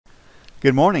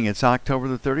Good morning. It's October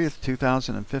the 30th,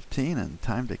 2015, and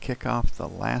time to kick off the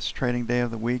last trading day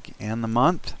of the week and the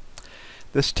month.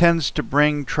 This tends to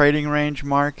bring trading range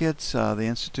markets. The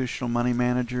institutional money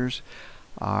managers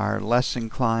are less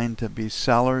inclined to be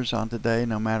sellers on today,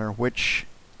 no matter which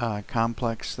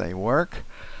complex they work,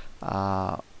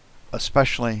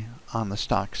 especially on the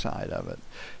stock side of it.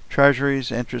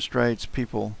 Treasuries, interest rates,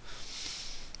 people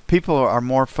are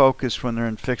more focused when they're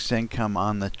in fixed income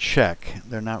on the check.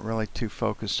 They're not really too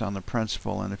focused on the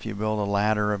principal, and if you build a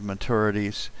ladder of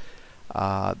maturities,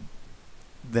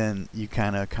 then you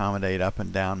kind of accommodate up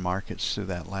and down markets through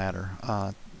that ladder.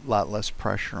 A lot less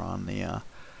pressure on the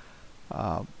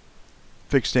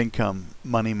fixed income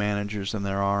money managers than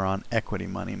there are on equity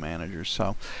money managers.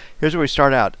 So here's where we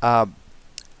start out.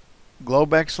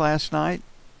 Globex last night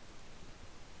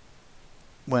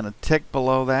went a tick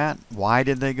below that. Why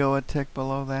did they go a tick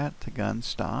below that? To gun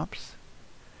stops.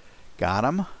 Got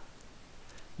them.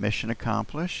 Mission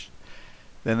accomplished.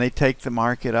 Then they take the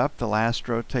market up. The last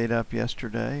rotate up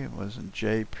yesterday, it was in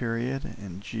J period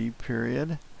and G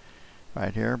period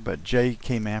right here, but J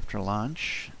came after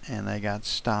lunch and they got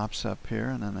stops up here,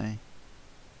 and then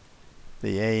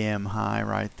the AM high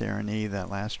right there in E,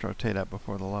 that last rotate up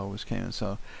before the low was came in.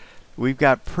 So we've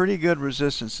got pretty good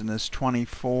resistance in this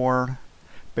 24,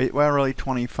 well, really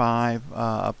 25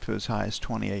 up to as high as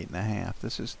 28.5.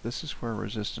 This is where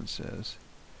resistance is.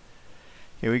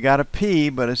 Here we got a P,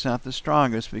 but it's not the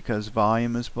strongest because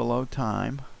volume is below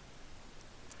time.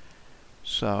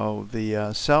 So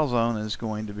the sell zone is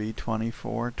going to be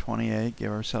 24, 28.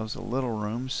 Give ourselves a little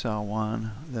room. Sell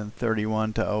 1, then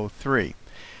 31 to 03.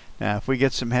 Now, if we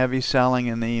get some heavy selling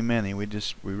in the E-mini, we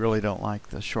really don't like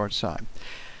the short side.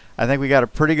 I think we got a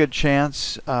pretty good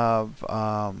chance of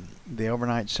the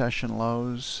overnight session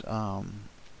lows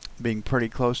being pretty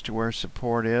close to where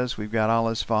support is. We've got all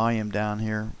this volume down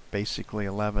here, basically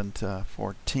 11 to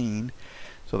 14.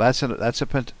 So that's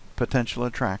a potential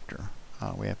attractor.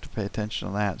 We have to pay attention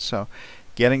to that. So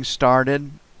getting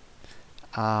started,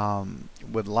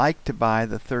 would like to buy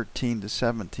the 13 to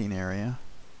 17 area,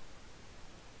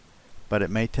 but it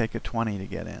may take a 20 to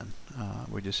get in.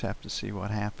 We just have to see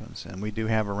what happens. And we do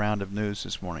have a round of news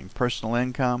this morning. Personal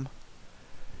income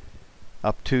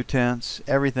up 0.2.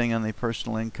 Everything on the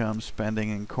personal income,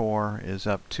 spending, and core is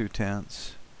up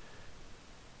 0.2.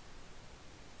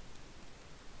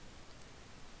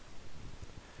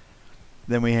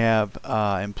 Then we have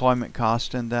employment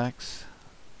cost index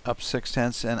up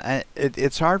 0.6, and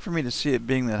it's hard for me to see it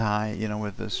being that high, you know,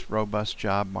 with this robust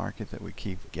job market that we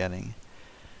keep getting.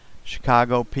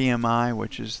 Chicago PMI,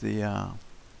 which is the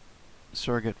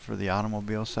surrogate for the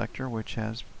automobile sector, which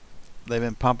they've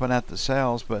been pumping at the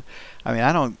sales, but I mean,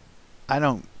 I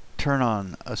don't turn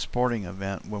on a sporting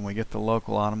event when we get the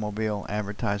local automobile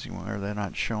advertising where they're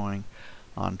not showing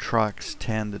on trucks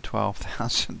 $10,000 to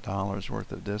 $12,000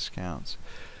 worth of discounts.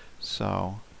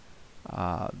 So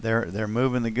they're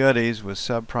moving the goodies with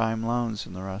subprime loans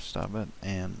and the rest of it,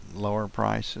 and lower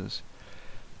prices.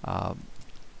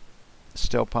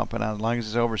 Still pumping out. As long as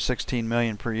it's over 16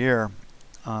 million per year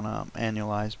on an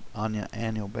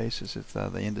annual basis, it's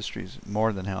the industry's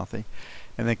more than healthy.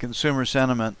 And then consumer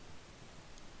sentiment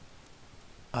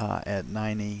at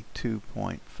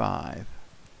 92.5.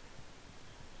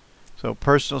 So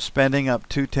personal spending up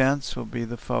 0.2 will be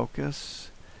the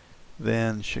focus.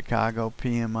 Then Chicago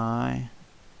PMI,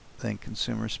 then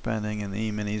consumer spending, and the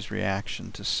E-mini's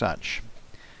reaction to such.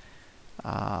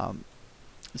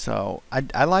 So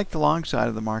I like the long side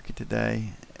of the market today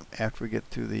after we get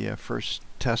through the first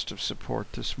test of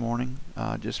support this morning,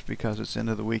 just because it's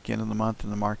into the weekend of the month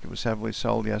and the market was heavily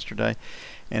sold yesterday.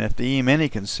 And if the E-mini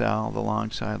can sell, the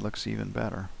long side looks even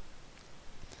better.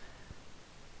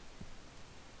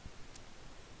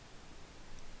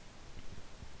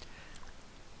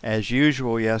 As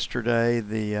usual yesterday,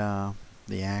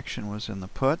 the action was in the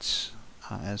puts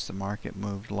as the market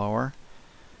moved lower,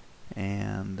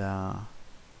 and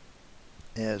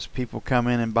as people come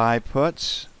in and buy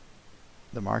puts,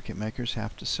 the market makers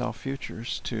have to sell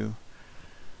futures to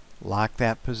lock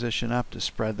that position up, to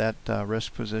spread that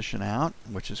risk position out,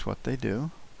 which is what they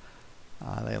do.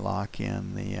 They lock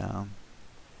in the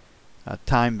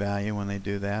time value when they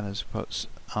do that, as opposed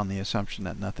on the assumption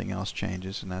that nothing else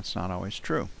changes, and that's not always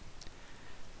true.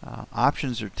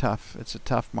 Options are tough. It's a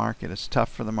tough market. It's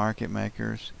tough for the market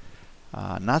makers.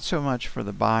 Not so much for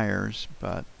the buyers,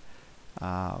 but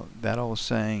that old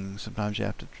saying, sometimes you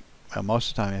have to, most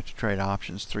of the time you have to trade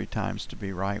options 3 times to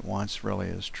be right once, really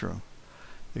is true,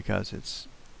 because it's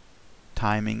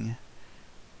timing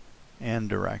and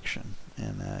direction,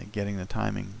 and getting the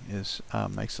timing is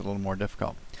makes it a little more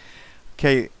difficult.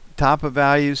 Okay, top of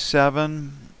value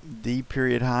 7, D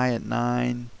period high at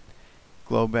 9,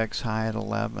 Globex high at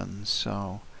 11.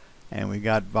 So, and we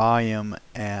got volume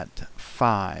at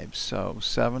 5. So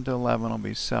 7 to 11 will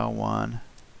be sell 1.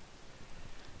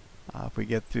 If we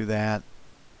get through that,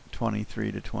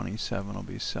 23 to 27 will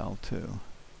be sell 2.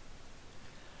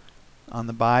 On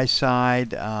the buy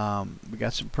side, we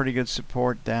got some pretty good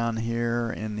support down here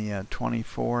in the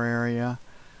 24 area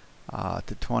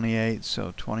to 28,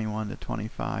 so 21 to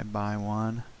 25 buy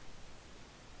 1.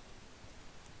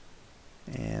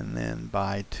 And then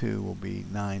buy 2 will be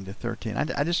 9 to 13.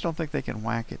 I just don't think they can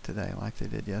whack it today like they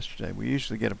did yesterday. We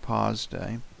usually get a pause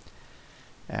day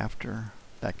after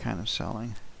that kind of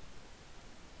selling.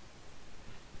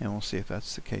 And we'll see if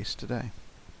that's the case today.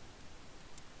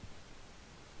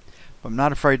 But I'm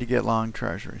not afraid to get long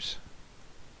treasuries.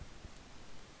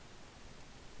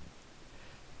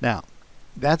 Now,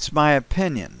 that's my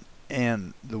opinion.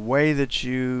 And the way that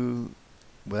you,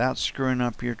 without screwing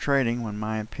up your trading when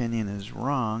my opinion is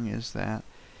wrong, is that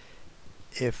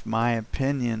if my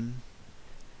opinion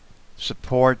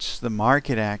supports the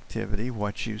market activity,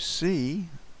 what you see,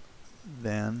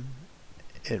 then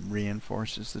it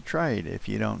reinforces the trade. If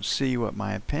you don't see what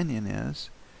my opinion is,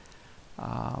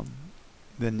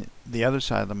 then the other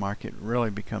side of the market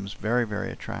really becomes very,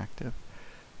 very attractive,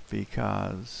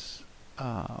 because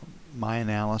my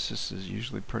analysis is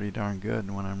usually pretty darn good,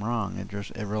 and when I'm wrong,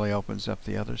 it really opens up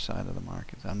the other side of the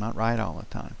market. I'm not right all the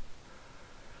time.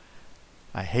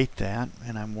 I hate that,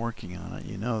 and I'm working on it.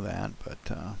 You know that, but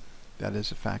that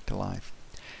is a fact of life.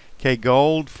 Okay,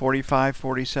 gold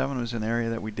 45.47 was an area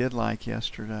that we did like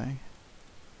yesterday,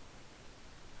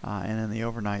 and in the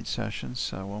overnight sessions.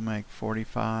 So we'll make 40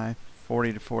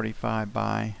 to 45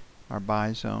 buy our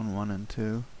buy zone 1 and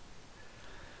 2.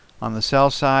 On the sell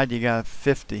side, you got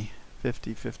 50,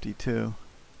 52,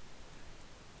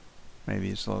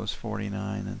 maybe as low as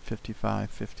 49, and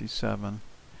 55, 57.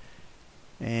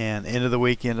 And end of the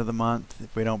week, end of the month,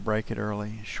 if we don't break it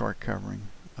early, short covering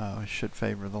should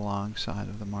favor the long side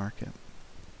of the market.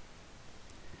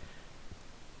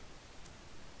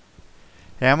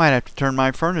 Hey, I might have to turn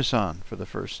my furnace on for the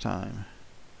first time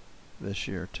this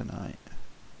year tonight.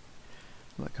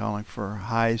 They're calling for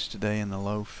highs today in the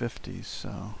low 50s,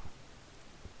 so,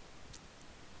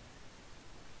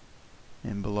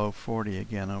 and below 40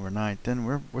 again overnight. Then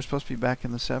we're supposed to be back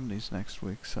in the 70s next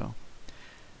week. So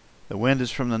the wind is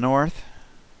from the north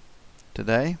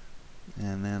today,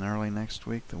 and then early next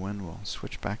week the wind will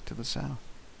switch back to the south.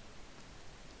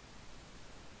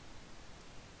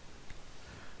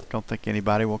 Don't think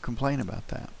anybody will complain about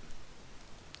that.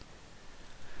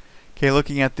 Okay,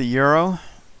 looking at the euro,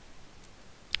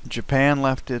 Japan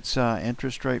left its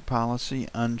interest rate policy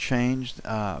unchanged.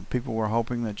 People were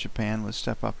hoping that Japan would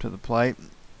step up to the plate.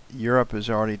 Europe has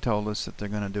already told us that they're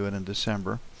going to do it in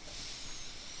December.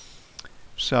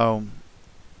 So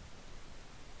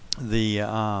the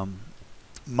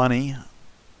money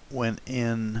went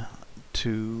in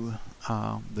to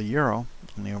the euro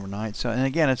in the overnight. So, and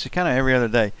again, it's kind of every other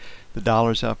day. The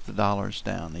dollar's up, the dollar's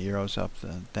down. The euro's up,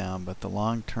 down. But the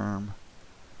long-term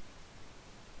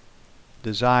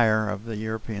desire of the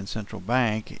European Central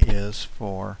Bank is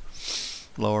for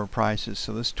lower prices.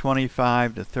 So this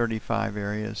 25 to 35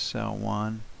 area is sell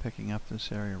 1, picking up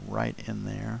this area right in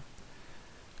there.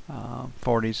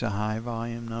 40 is a high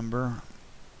volume number,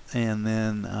 and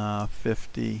then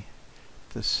 50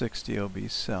 to 60 will be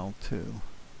sell 2.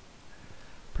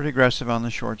 Pretty aggressive on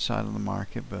the short side of the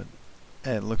market, but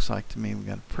it looks like to me we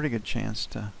got a pretty good chance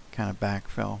to kind of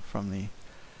backfill from the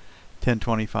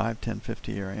 1025,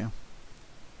 1050 area.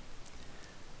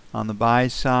 On the buy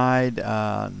side,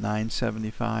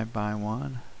 975 buy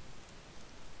 1,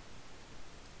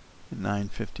 and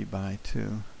 950 buy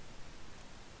 2.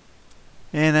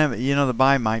 And you know, the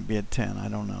buy might be at 10. I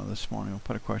don't know this morning. We'll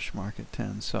put a question mark at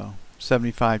 10. So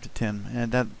 75 to 10,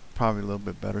 and that probably a little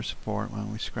bit better support. Why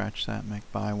don't we scratch that and make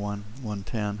buy 1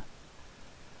 110,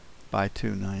 buy 2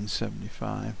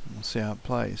 975. We'll see how it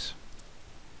plays.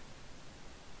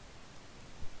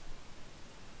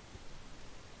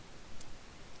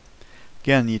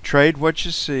 Again, you trade what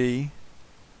you see.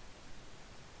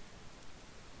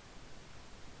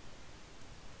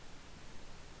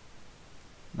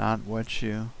 Not what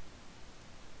you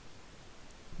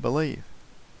believe.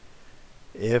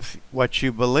 If what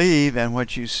you believe and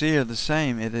what you see are the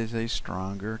same, it is a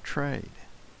stronger trade.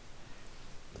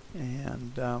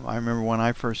 And I remember when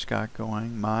I first got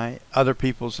going, my other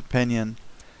people's opinion,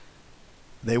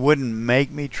 they wouldn't make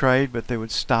me trade, but they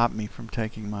would stop me from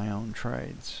taking my own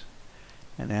trades.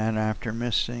 And then after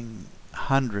missing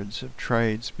hundreds of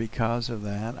trades because of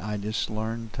that, I just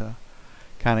learned to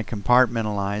kind of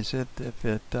compartmentalize it. If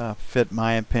it fit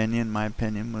my opinion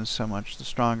was so much the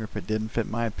stronger. If it didn't fit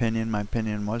my opinion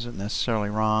wasn't necessarily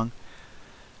wrong.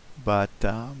 But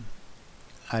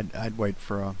I'd wait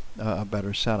for a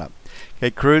better setup.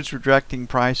 Okay, crude's rejecting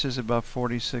prices above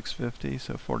 46.50,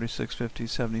 so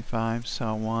 46.50.75,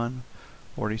 sell 1.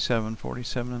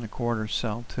 47.47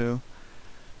 sell 2.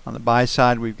 On the buy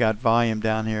side, we've got volume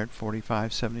down here at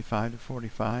 45.75 to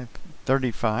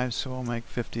 45.35, so we'll make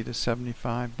 50 to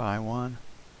 75, buy 1.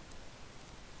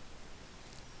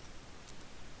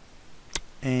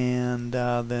 And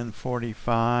then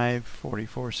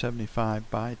 44.75,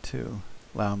 buy 2.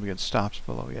 Allow them to get stops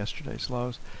below yesterday's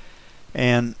lows.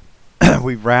 And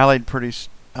we've rallied pretty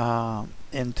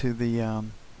into the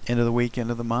end of the week,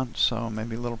 end of the month, so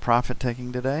maybe a little profit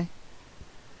taking today.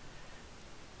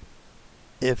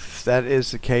 If that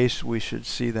is the case, we should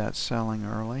see that selling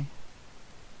early.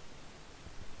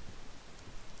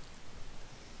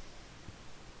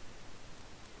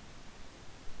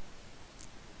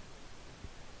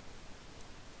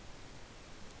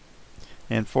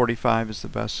 And 45 is the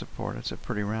best support. It's a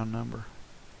pretty round number.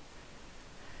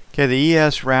 Okay, the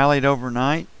ES rallied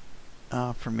overnight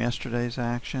from yesterday's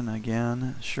action.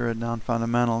 Again, sure,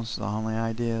 non-fundamentals. The only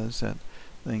idea is that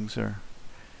things are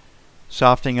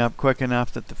softening up quick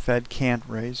enough that the Fed can't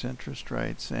raise interest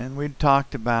rates. And we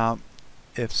talked about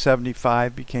if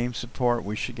 75 became support,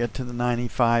 we should get to the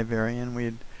 95 area, and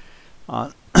we'd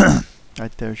right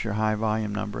there's your high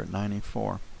volume number at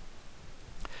 94.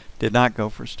 Did not go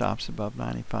for stops above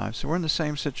 95. So we're in the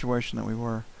same situation that we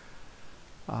were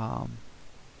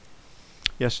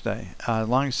yesterday. As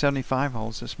long as 75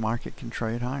 holds, this market can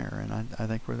trade higher, and I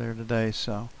think we're there today.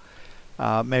 So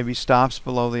maybe stops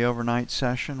below the overnight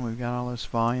session. We've got all this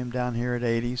volume down here at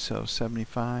 80, so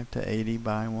 75 to 80,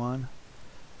 buy 1.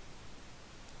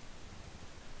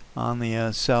 On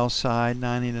the sell side,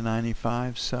 90 to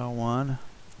 95, sell 1.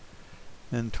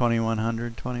 Then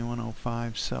 2100,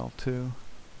 2105, sell 2.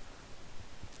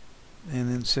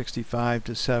 And then 65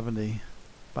 to 70,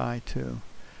 buy 2.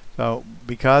 So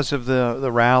because of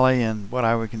the rally and what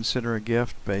I would consider a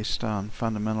gift based on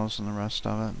fundamentals and the rest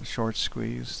of it, the short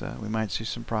squeeze, we might see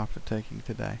some profit taking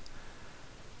today.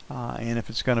 And if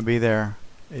it's going to be there,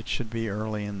 it should be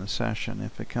early in the session.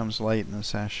 If it comes late in the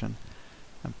session,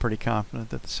 I'm pretty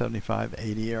confident that the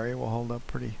 75-80 area will hold up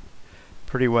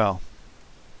pretty well.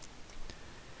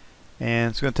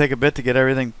 And it's going to take a bit to get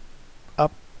everything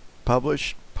up,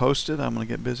 published, posted. I'm going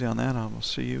to get busy on that. I will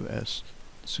see you as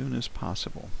soon as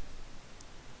possible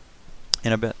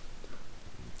in a bit.